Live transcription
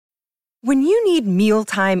When you need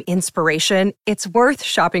mealtime inspiration, it's worth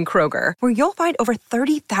shopping Kroger, where you'll find over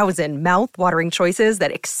 30,000 mouth-watering choices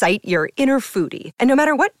that excite your inner foodie. And no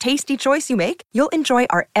matter what tasty choice you make, you'll enjoy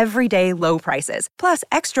our everyday low prices, plus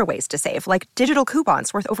extra ways to save, like digital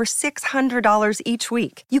coupons worth over $600 each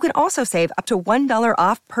week. You can also save up to $1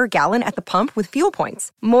 off per gallon at the pump with fuel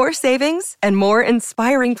points. More savings and more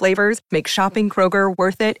inspiring flavors make shopping Kroger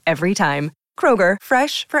worth it every time. Kroger,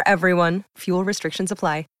 fresh for everyone. Fuel restrictions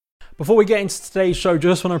apply. Before we get into today's show,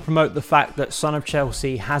 just want to promote the fact that Son of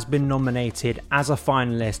Chelsea has been nominated as a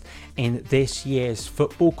finalist in this year's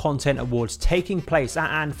Football Content Awards taking place at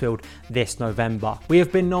Anfield this November. We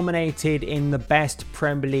have been nominated in the Best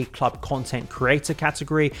Premier League Club Content Creator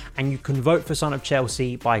category, and you can vote for Son of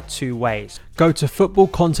Chelsea by two ways. Go to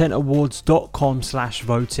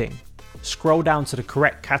footballcontentawards.com/voting. Scroll down to the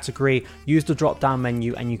correct category, use the drop down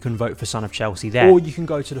menu, and you can vote for Son of Chelsea there. Or you can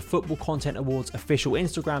go to the Football Content Awards official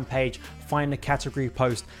Instagram page, find the category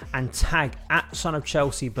post and tag at Son of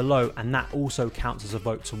Chelsea below, and that also counts as a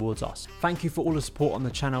vote towards us. Thank you for all the support on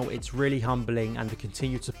the channel. It's really humbling, and the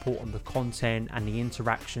continued support on the content and the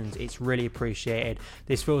interactions, it's really appreciated.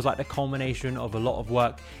 This feels like the culmination of a lot of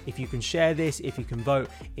work. If you can share this, if you can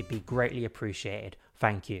vote, it'd be greatly appreciated.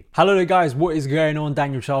 Thank you. Hello there guys, what is going on?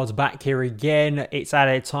 Daniel Childs back here again. It's at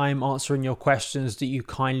a time answering your questions that you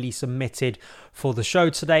kindly submitted for the show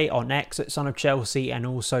today on X at Son of Chelsea, and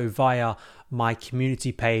also via my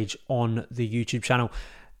community page on the YouTube channel.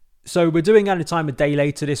 So we're doing At a Time a day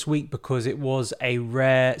later this week because it was a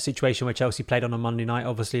rare situation where Chelsea played on a Monday night,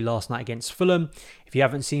 obviously last night against Fulham. If you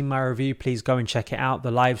haven't seen my review, please go and check it out.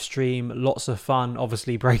 The live stream, lots of fun,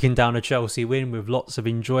 obviously breaking down a Chelsea win with lots of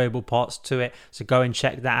enjoyable parts to it. So go and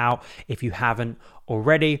check that out if you haven't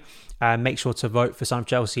already. Make sure to vote for Son of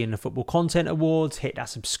Chelsea in the Football Content Awards. Hit that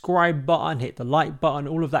subscribe button, hit the like button,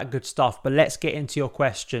 all of that good stuff. But let's get into your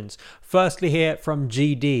questions. Firstly here from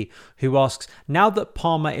GD, who asks, now that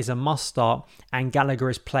Palmer is a must start and Gallagher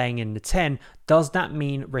is playing in the 10, does that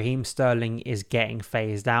mean Raheem Sterling is getting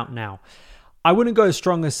phased out now? I wouldn't go as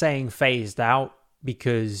strong as saying phased out,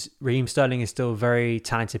 because Raheem Sterling is still a very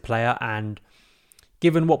talented player, and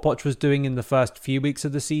given what Poch was doing in the first few weeks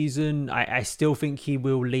of the season, I still think he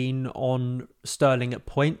will lean on Sterling at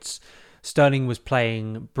points. Sterling was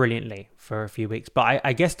playing brilliantly for a few weeks, but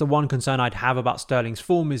I guess the one concern I'd have about Sterling's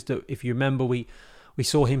form is that, if you remember, we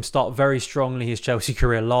saw him start very strongly his Chelsea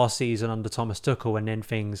career last season under Thomas Tuchel, and then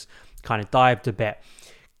things kind of dived a bit.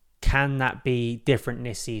 Can that be different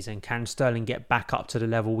this season? Can Sterling get back up to the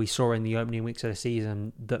level we saw in the opening weeks of the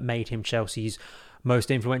season that made him Chelsea's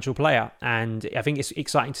most influential player? And I think it's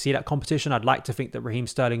exciting to see that competition. I'd like to think that Raheem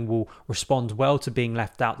Sterling will respond well to being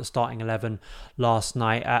left out the starting 11 last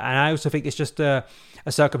night. And I also think it's just a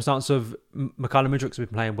circumstance of Mykhailo Mudryk's been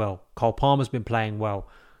playing well. Cole Palmer's been playing well.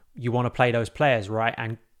 You want to play those players, right?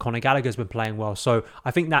 And Conor Gallagher's been playing well. So I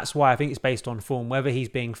think that's why I think it's based on form. Whether he's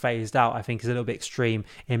being phased out, I think is a little bit extreme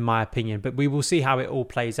in my opinion. But we will see how it all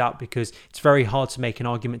plays out, because it's very hard to make an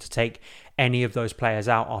argument to take any of those players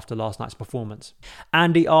out after last night's performance.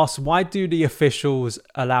 Andy asks, why do the officials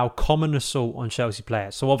allow common assault on Chelsea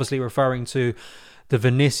players? So obviously referring to the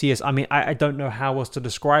Vinicius, I mean, I don't know how else to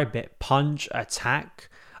describe it. Punch, attack,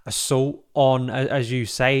 assault on, as you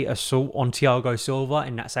say, assault on Thiago Silva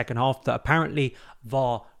in that second half that apparently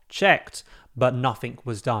VAR checked, but nothing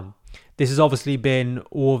was done. This has obviously been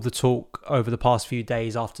all of the talk over the past few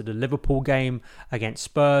days after the Liverpool game against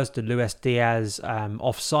Spurs, the Luis Diaz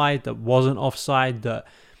offside that wasn't offside, that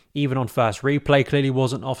even on first replay clearly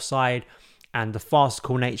wasn't offside, and the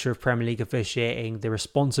farcical nature of Premier League officiating, the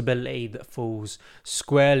responsibility that falls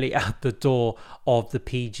squarely at the door of the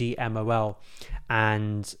PGMOL,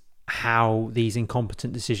 and how these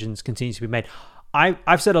incompetent decisions continue to be made.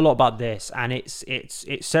 I've said a lot about this, and it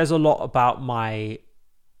says a lot about my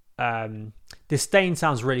disdain.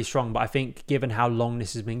 Sounds really strong, but I think given how long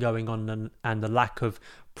this has been going on and the lack of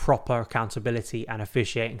proper accountability and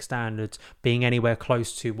officiating standards being anywhere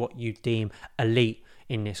close to what you deem elite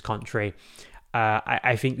in this country,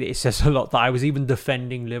 I think that it says a lot that I was even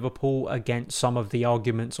defending Liverpool against some of the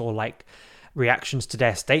arguments or reactions to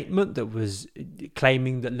their statement that was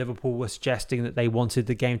claiming that Liverpool were suggesting that they wanted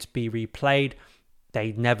the game to be replayed.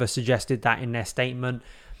 They never suggested that in their statement.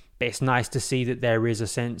 But it's nice to see that there is a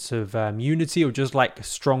sense of unity, or just a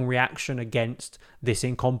strong reaction against this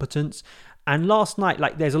incompetence. And last night,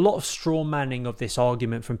 there's a lot of straw manning of this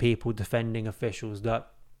argument from people defending officials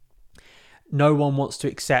that no one wants to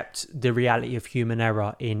accept the reality of human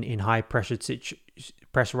error in high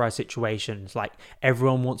pressurized situations.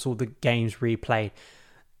 Everyone wants all the games replayed.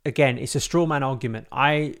 Again, it's a straw man argument.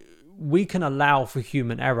 I we can allow for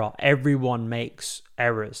human error. Everyone makes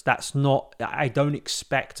errors. I don't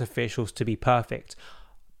expect officials to be perfect,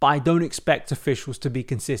 but I don't expect officials to be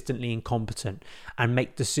consistently incompetent and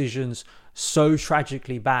make decisions so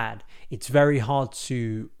tragically bad. It's very hard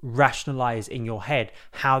to rationalize in your head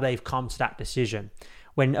how they've come to that decision.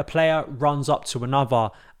 When a player runs up to another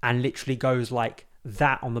and literally goes like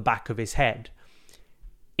that on the back of his head,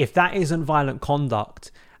 if that isn't violent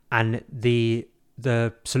conduct, and the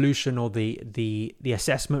solution or the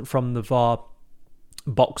assessment from the VAR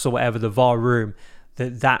box or whatever, the VAR room,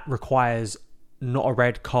 that requires not a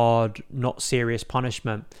red card, not serious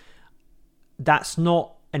punishment, that's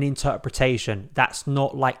not an interpretation. That's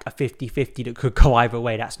not like a 50-50 that could go either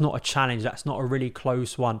way. That's not a challenge. That's not a really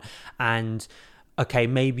close one. And okay,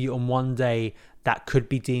 maybe on one day that could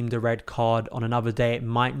be deemed a red card. On another day, it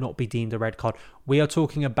might not be deemed a red card. We are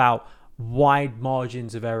talking about wide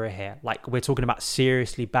margins of error here. Like, we're talking about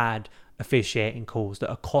seriously bad officiating calls that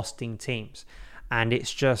are costing teams. And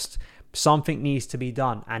it's just, something needs to be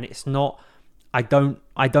done. And it's not, I don't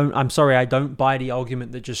buy the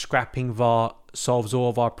argument that just scrapping VAR solves all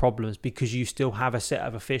of our problems, because you still have a set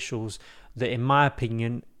of officials that, in my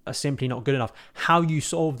opinion, are simply not good enough. How you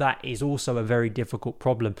solve that is also a very difficult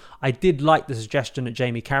problem. I did like the suggestion that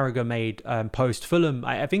Jamie Carragher made post Fulham.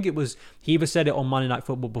 I think it was, he either said it on Monday Night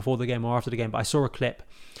Football before the game or after the game, but I saw a clip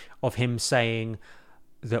of him saying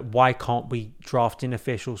that why can't we draft in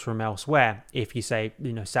officials from elsewhere? If you say,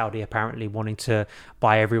 Saudi apparently wanting to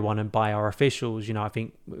buy everyone and buy our officials, I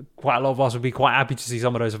think quite a lot of us would be quite happy to see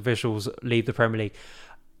some of those officials leave the Premier League.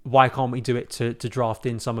 Why can't we do it to draft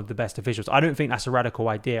in some of the best officials? I don't think that's a radical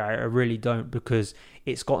idea. I really don't, because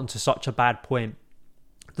it's gotten to such a bad point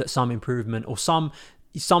that some improvement or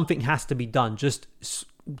something has to be done. Just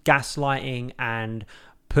gaslighting and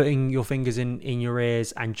putting your fingers in your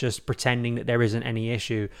ears and just pretending that there isn't any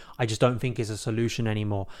issue, I just don't think is a solution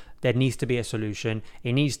anymore. There needs to be a solution.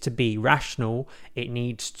 It needs to be rational. It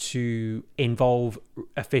needs to involve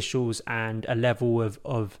officials and a level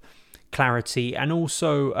of clarity, and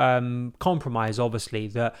also compromise, obviously,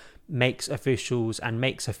 that makes officials and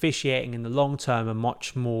makes officiating in the long term a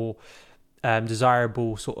much more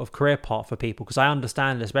desirable sort of career path for people. Because I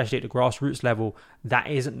understand, especially at the grassroots level, that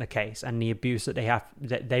isn't the case, and the abuse that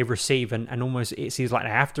they receive and almost it seems like they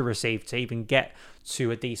have to receive to even get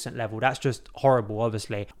to a decent level, that's just horrible.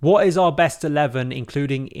 Obviously, what is our best 11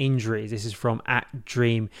 including injuries? This is from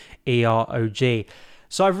 @DreamEROG.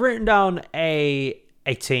 So I've written down a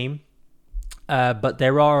team, but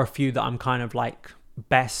there are a few that I'm kind of like,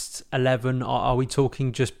 best 11. Are we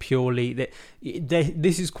talking just purely that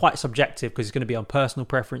this is quite subjective, because it's going to be on personal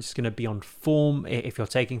preference, it's going to be on form, if you're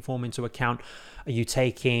taking form into account. Are you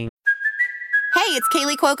taking... Hey, it's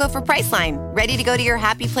Kaylee Cuoco for Priceline. Ready to go to your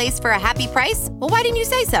happy place for a happy price? Well, why didn't you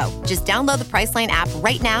say so? Just download the Priceline app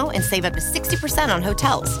right now and save up to 60% on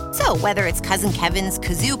hotels. So whether it's Cousin Kevin's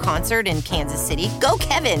Kazoo Concert in Kansas City, go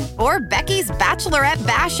Kevin, or Becky's Bachelorette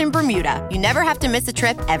Bash in Bermuda, you never have to miss a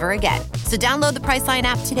trip ever again. So download the Priceline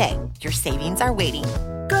app today. Your savings are waiting.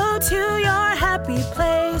 Go to your happy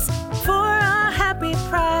place for a happy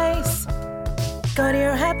price. Go to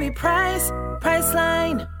your happy price,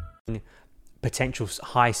 Priceline. Potential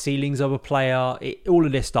high ceilings of a player, all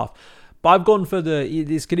of this stuff. But I've gone for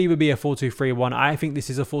this could either be a 4-2-3-1. I think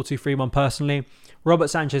this is a 4-2-3-1 personally. Robert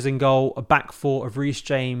Sanchez in goal, a back four of Reece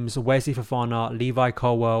James, Wesley Fofana, Levi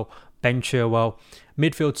Colwill, Ben Chilwell.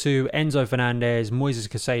 Midfield 2, Enzo Fernandez, Moises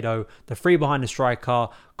Caicedo. The three behind the striker,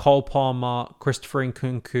 Cole Palmer, Christopher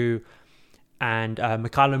Nkunku, and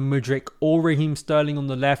Mykhailo Mudryk or Raheem Sterling on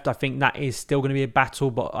the left. I think that is still going to be a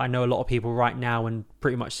battle, but I know a lot of people right now and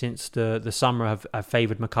pretty much since the summer have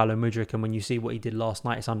favoured Mykhailo Mudryk, and when you see what he did last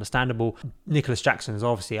night, it's understandable. Nicholas Jackson is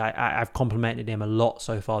obviously, I've complimented him a lot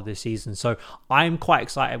so far this season, so I'm quite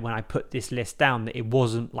excited when I put this list down that it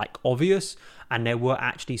wasn't like obvious, and there were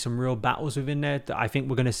actually some real battles within there that I think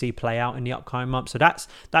we're going to see play out in the upcoming months. So that's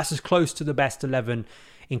as close to the best 11,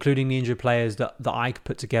 including the injured players, that I could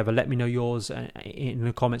put together. Let me know yours in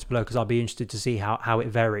the comments below, because I'll be interested to see how it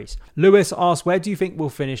varies. Lewis asks, where do you think we'll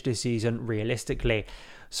finish this season realistically?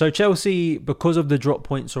 So Chelsea, because of the drop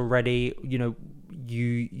points already,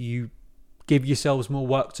 you give yourselves more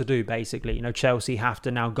work to do, basically. Chelsea have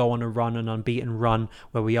to now go on an unbeaten run,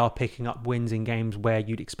 where we are picking up wins in games where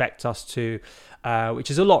you'd expect us to, which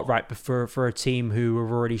is a lot, right, for a team who have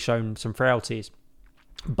already shown some frailties.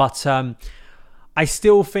 But I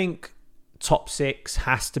still think top 6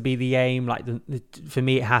 has to be the aim. For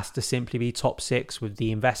me, it has to simply be top 6 with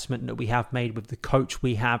the investment that we have made, with the coach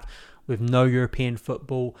we have, with no European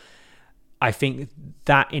football. I think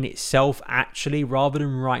that in itself, actually, rather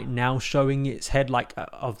than right now showing its head like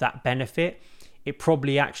of that benefit, it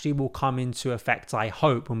probably actually will come into effect, I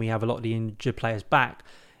hope, when we have a lot of the injured players back,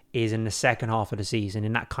 is in the second half of the season,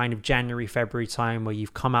 in that kind of January, February time where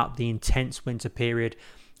you've come out the intense winter period.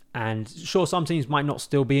 And sure, some teams might not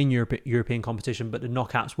still be in European competition, but the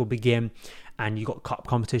knockouts will begin, and you've got cup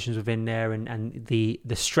competitions within there, and the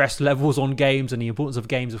stress levels on games and the importance of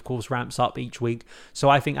games, of course, ramps up each week. So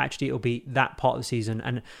I think actually it'll be that part of the season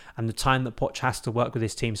and the time that Poch has to work with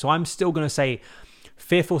this team. So I'm still going to say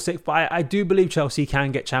 5th or 6th, but I do believe Chelsea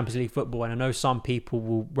can get Champions League football, and I know some people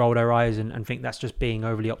will roll their eyes and think that's just being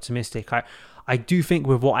overly optimistic. I do think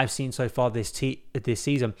with what I've seen so far this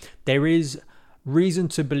season, there is reason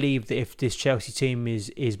to believe that if this Chelsea team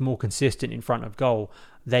is more consistent in front of goal,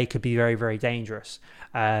 they could be very, very dangerous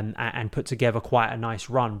and put together quite a nice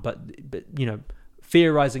run. But you know,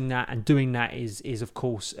 theorising that and doing that is of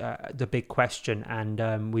course the big question.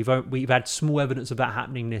 And we've had small evidence of that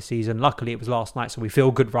happening this season. Luckily, it was last night, so we feel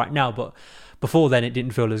good right now. But before then, it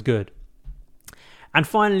didn't feel as good. And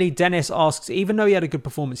finally, Dennis asks, even though he had a good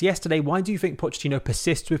performance yesterday, why do you think Pochettino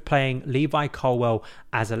persists with playing Levi Colwill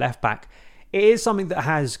as a left back? It is something that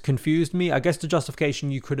has confused me. I guess the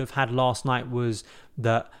justification you could have had last night was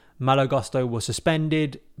that Malo Gusto was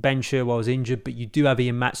suspended, Ben Chilwell was injured, but you do have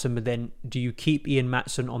Ian Maatsen. But then do you keep Ian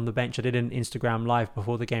Maatsen on the bench? I did an Instagram live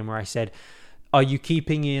before the game where I said, are you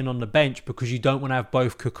keeping Ian on the bench because you don't want to have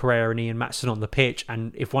both Cucurella and Ian Maatsen on the pitch?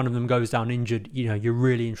 And if one of them goes down injured, you know, you're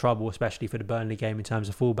really in trouble, especially for the Burnley game in terms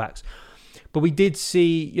of fullbacks. But we did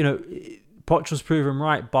see, you know, Poch was proven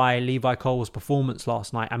right by Levi Colwill's performance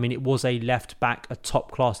last night. I mean, it was a left-back, a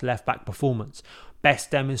top-class left-back performance.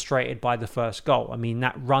 Best demonstrated by the first goal. I mean,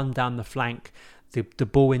 that run down the flank, the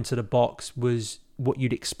ball into the box was what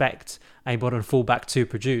you'd expect a modern fullback to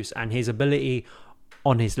produce. And his ability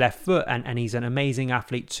on his left foot, and he's an amazing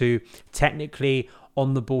athlete too, technically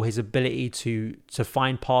on the ball, his ability to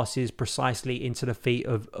find passes precisely into the feet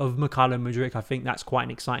of Mykhailo Mudryk. I think that's quite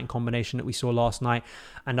an exciting combination that we saw last night,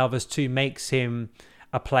 and others too, makes him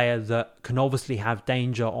a player that can obviously have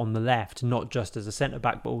danger on the left, not just as a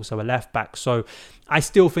centre-back, but also a left-back. So I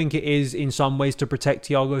still think it is in some ways to protect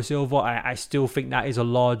Thiago Silva. I still think that is a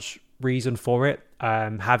large reason for it.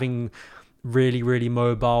 Having really, really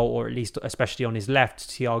mobile, or at least especially on his left,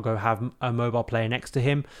 Thiago have a mobile player next to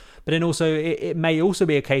him. But then also, it may also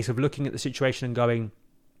be a case of looking at the situation and going,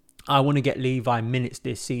 I want to get Levi minutes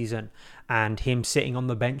this season, and him sitting on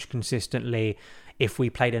the bench consistently, if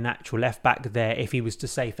we played a natural left back there, if he was to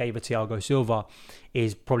say favour Thiago Silva,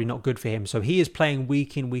 is probably not good for him. So he is playing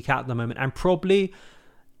week in, week out at the moment, and probably,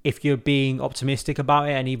 if you're being optimistic about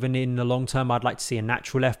it, and even in the long term, I'd like to see a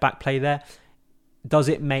natural left back play there. Does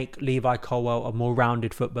it make Levi Colwill a more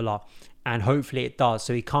rounded footballer? And hopefully it does.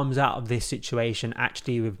 So he comes out of this situation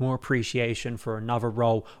actually with more appreciation for another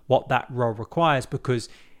role, what that role requires, because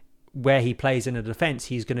where he plays in the defence,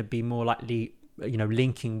 he's going to be more likely, you know,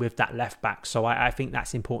 linking with that left back. So I think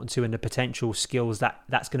that's important too, and the potential skills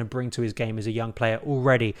that's going to bring to his game as a young player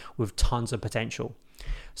already with tons of potential.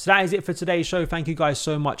 So that is it for today's show. Thank you guys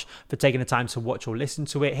so much for taking the time to watch or listen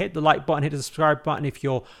to it. Hit the like button, hit the subscribe button if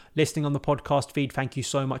you're listening on the podcast feed. Thank you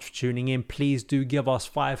so much for tuning in. Please do give us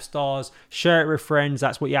 5 stars. Share it with friends.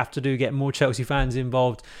 That's what you have to do. Get more Chelsea fans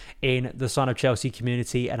involved in the Son of Chelsea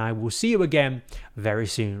community. And I will see you again very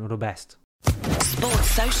soon. All the best.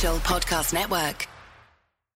 Sports Social Podcast Network.